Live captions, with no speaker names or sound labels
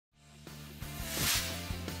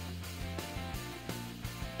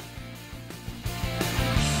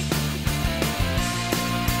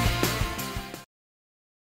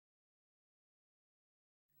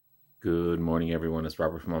Good morning, everyone. It's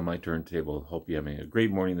Robert from On My Turntable. Hope you're having a great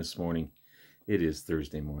morning this morning. It is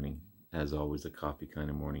Thursday morning, as always, a coffee kind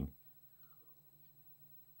of morning.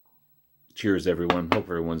 Cheers, everyone. Hope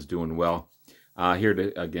everyone's doing well.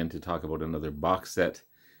 Here again to talk about another box set.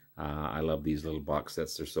 I love these little box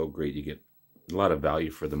sets. They're so great. You get a lot of value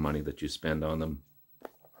for the money that you spend on them.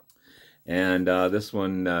 And this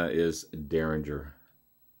one is Derringer,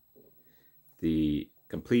 the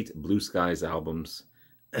complete Blue Skies albums,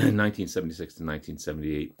 1976 to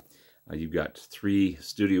 1978. You've got 3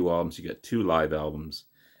 studio albums. You got 2 live albums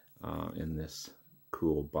in this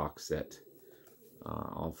cool box set,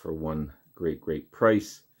 all for one great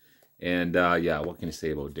price. And yeah, what can you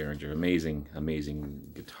say about Derringer? Amazing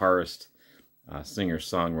guitarist, singer,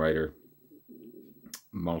 songwriter,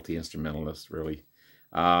 multi-instrumentalist, really.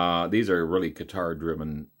 These are really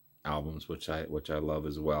guitar-driven albums, which I love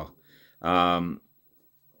as well.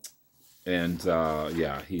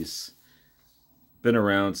 Yeah, he's been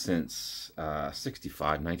around since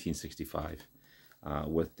 1965,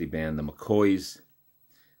 with the band The McCoys,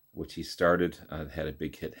 which he started. Had a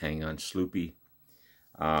big hit, Hang On Sloopy.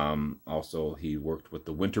 Also, he worked with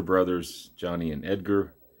the Winter Brothers, Johnny and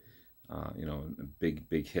Edgar. You know,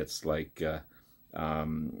 big hits like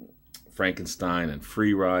Frankenstein and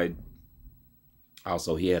Free Ride.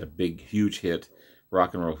 Also, he had a huge hit,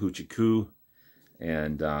 Rock and Roll Hoochie Coo.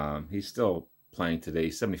 And he's still playing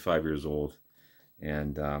today, 75 years old.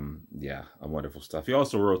 And yeah, wonderful stuff. He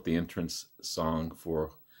also wrote the entrance song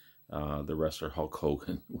for the wrestler Hulk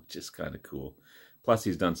Hogan, which is kind of cool. Plus,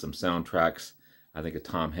 he's done some soundtracks. I think a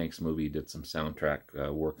Tom Hanks movie, did some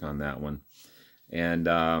soundtrack work on that one. And,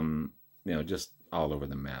 you know, just all over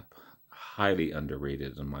the map. Highly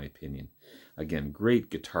underrated, in my opinion. Again,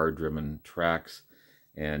 great guitar-driven tracks.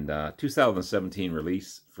 And 2017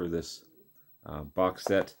 release for this box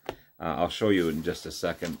set. I'll show you in just a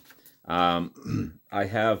second. I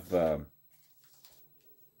have a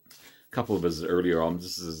couple of his earlier albums.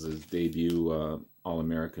 This is his debut, All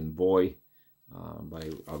American Boy,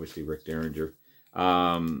 by obviously Rick Derringer.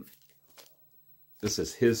 This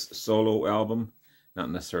is his solo album,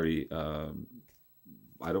 not necessarily,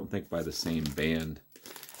 I don't think by the same band,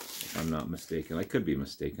 if I'm not mistaken. I could be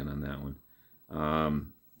mistaken on that one.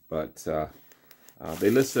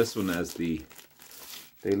 They list this one as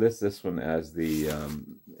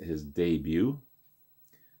his debut,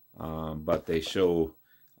 but they show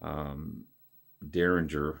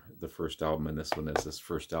Derringer, the first album, and this one as his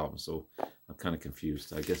first album. So I'm kind of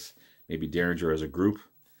confused. I guess maybe Derringer as a group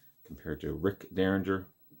compared to Rick Derringer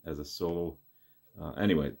as a solo.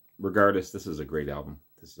 Anyway, regardless, this is a great album.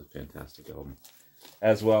 This is a fantastic album,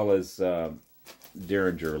 as well as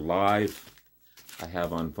Derringer Live. I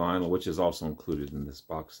have on vinyl, which is also included in this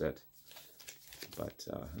box set. But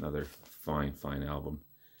another fine album.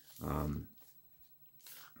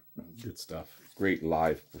 Good stuff. Great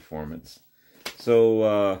live performance.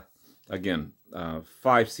 So again, 5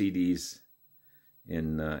 CDs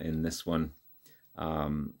in this one.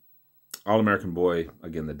 All American Boy,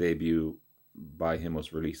 again, the debut by him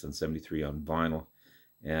was released in '73 on vinyl,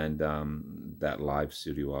 and that live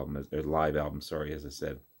studio album, or live album, sorry, as I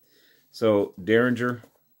said. So Derringer,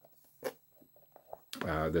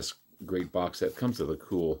 this great box set comes with a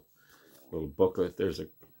cool little booklet. There's a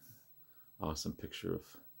awesome picture of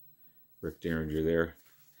Rick Derringer there.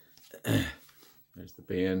 There's the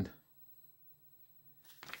band,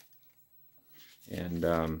 and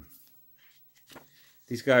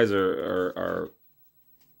these guys are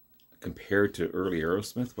compared to early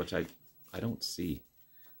Aerosmith, which I don't see.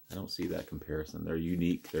 I don't see that comparison. They're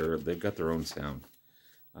unique. They've got their own sound.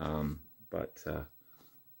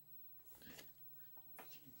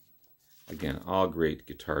 Again, all great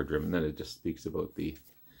guitar driven. Then it just speaks about the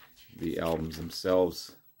albums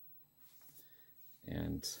themselves.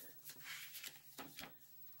 And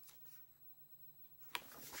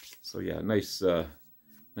so yeah, nice to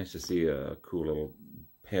see a cool little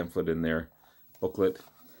pamphlet in there, booklet.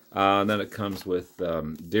 And then it comes with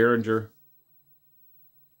Derringer.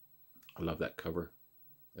 I love that cover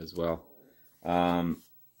as well.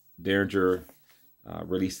 Derringer,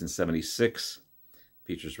 released in '76,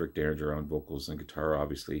 features Rick Derringer on vocals and guitar,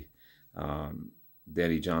 obviously.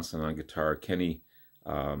 Danny Johnson on guitar, Kenny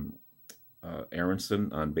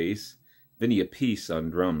Aronson on bass, Vinny Appice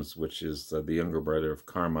on drums, which is the younger brother of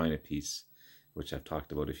Carmine Appice, which I've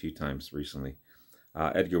talked about a few times recently.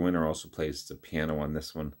 Edgar Winter also plays the piano on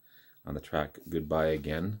this one, on the track Goodbye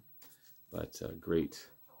Again. But great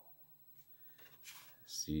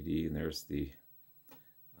CD, and there's the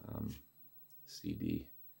CD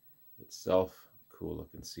itself. Cool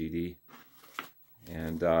looking CD.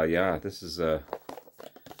 And yeah, this is a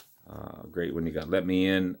Great one. You got Let Me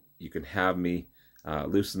In, You Can Have Me,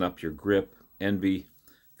 Loosen Up Your Grip, Envy,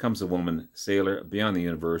 Comes a Woman, Sailor, Beyond the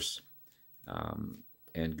Universe,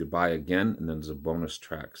 and Goodbye Again. And then there's a bonus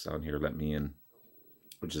track on here, Let Me In,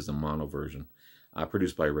 which is a mono version,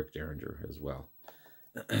 produced by Rick Derringer as well.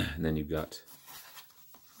 And then you've got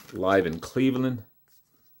Live in Cleveland.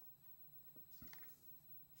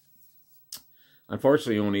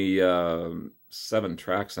 Unfortunately, only 7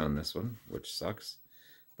 tracks on this one, which sucks.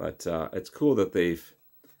 But it's cool that they've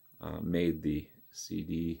made the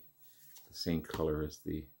CD the same color as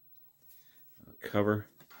the cover.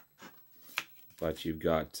 But you've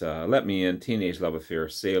got Let Me In, Teenage Love Affair,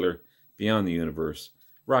 Sailor, Beyond the Universe,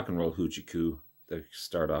 Rock and Roll Hoochie Coo. They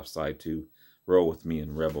start off side 2, Roll With Me,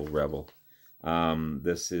 and Rebel Rebel.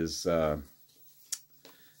 This is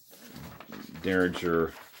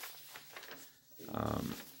Derringer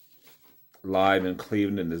Live in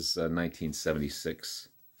Cleveland is 1976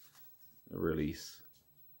 release.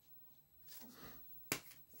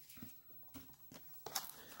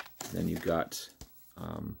 Then you've got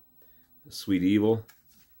Sweet Evil.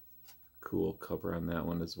 Cool cover on that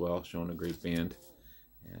one as well, showing a great band.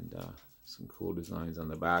 And some cool designs on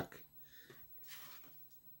the back.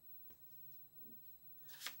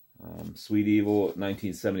 Sweet Evil,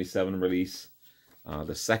 1977 release.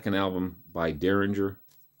 The second album by Derringer.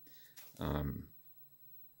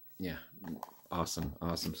 Yeah, awesome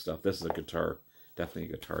stuff. This is a guitar, definitely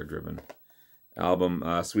a guitar-driven album.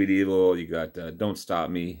 Sweet Evil, you got Don't Stop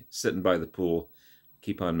Me, Sitting by the Pool,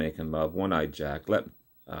 Keep on Making Love, One-Eyed Jack,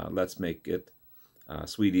 Let's Make It,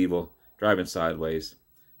 Sweet Evil, Driving Sideways,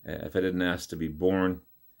 If I Didn't Ask to Be Born,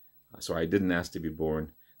 sorry, I Didn't Ask to Be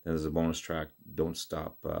Born. Then there's a bonus track, Don't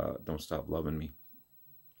Stop Loving Me.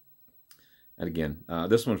 And again,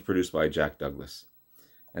 this one's produced by Jack Douglas.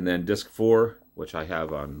 And then disc 4, which I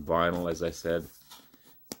have on vinyl, as I said.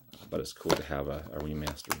 But it's cool to have a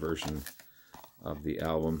remastered version of the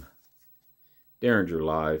album. Derringer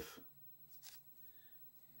Live.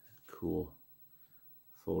 Cool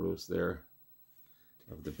photos there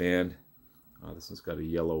of the band. This one's got a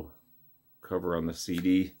yellow cover on the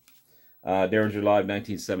CD. Derringer Live,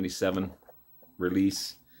 1977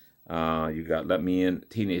 release. You got Let Me In,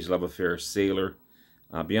 Teenage Love Affair, Sailor,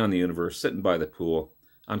 Beyond the Universe, Sitting by the Pool,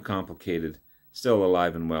 Uncomplicated, Still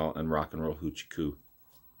Alive and Well, and Rock and Roll Hoochie Coo.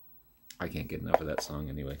 I can't get enough of that song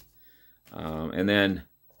anyway. And then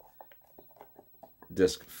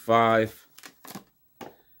disc 5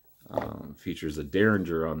 features a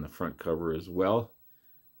Derringer on the front cover as well.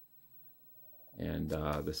 And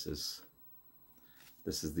this is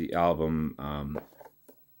the album.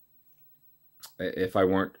 If I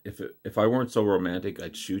weren't so romantic,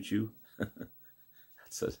 I'd shoot you.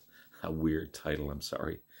 That's a weird title. I'm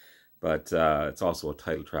sorry, but it's also a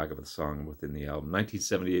title track of the song within the album.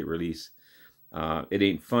 1978 release. It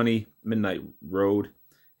Ain't Funny, Midnight Road,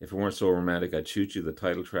 If It Weren't So Romantic, I'd Shoot You, the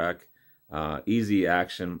title track. Easy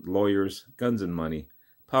Action, Lawyers, Guns and Money,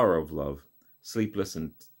 Power of Love, Sleepless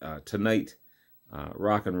and Tonight,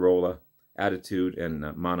 Rock and Rolla, Attitude, and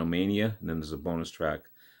Monomania. And then there's a bonus track,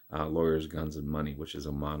 Lawyers, Guns and Money, which is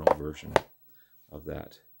a mono version of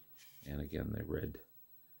that. And again, the red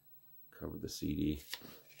covered the CD.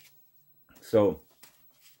 So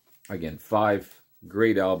again, 5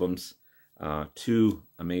 great albums, 2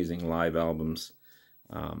 amazing live albums,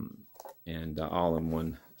 and all in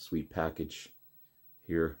one sweet package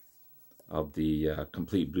here of the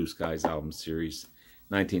Complete Blue Skies album series,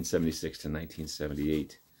 1976 to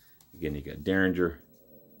 1978. Again, you got Derringer,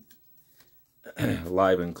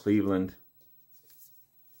 Live in Cleveland,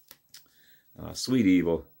 Sweet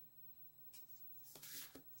Evil,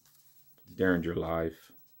 Derringer Live,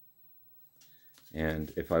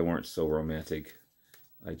 and If I Weren't So Romantic,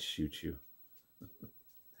 I'd Shoot You.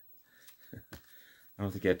 I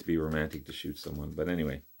don't think you have to be romantic to shoot someone, but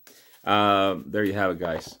anyway, there you have it,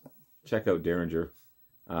 guys. Check out Derringer.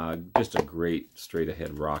 Just a great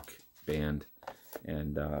straight-ahead rock band,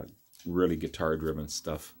 and really guitar-driven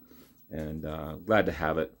stuff. And glad to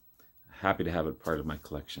have it. Happy to have it part of my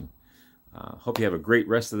collection. Hope you have a great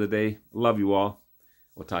rest of the day. Love you all.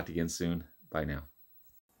 We'll talk to you again soon. Bye now.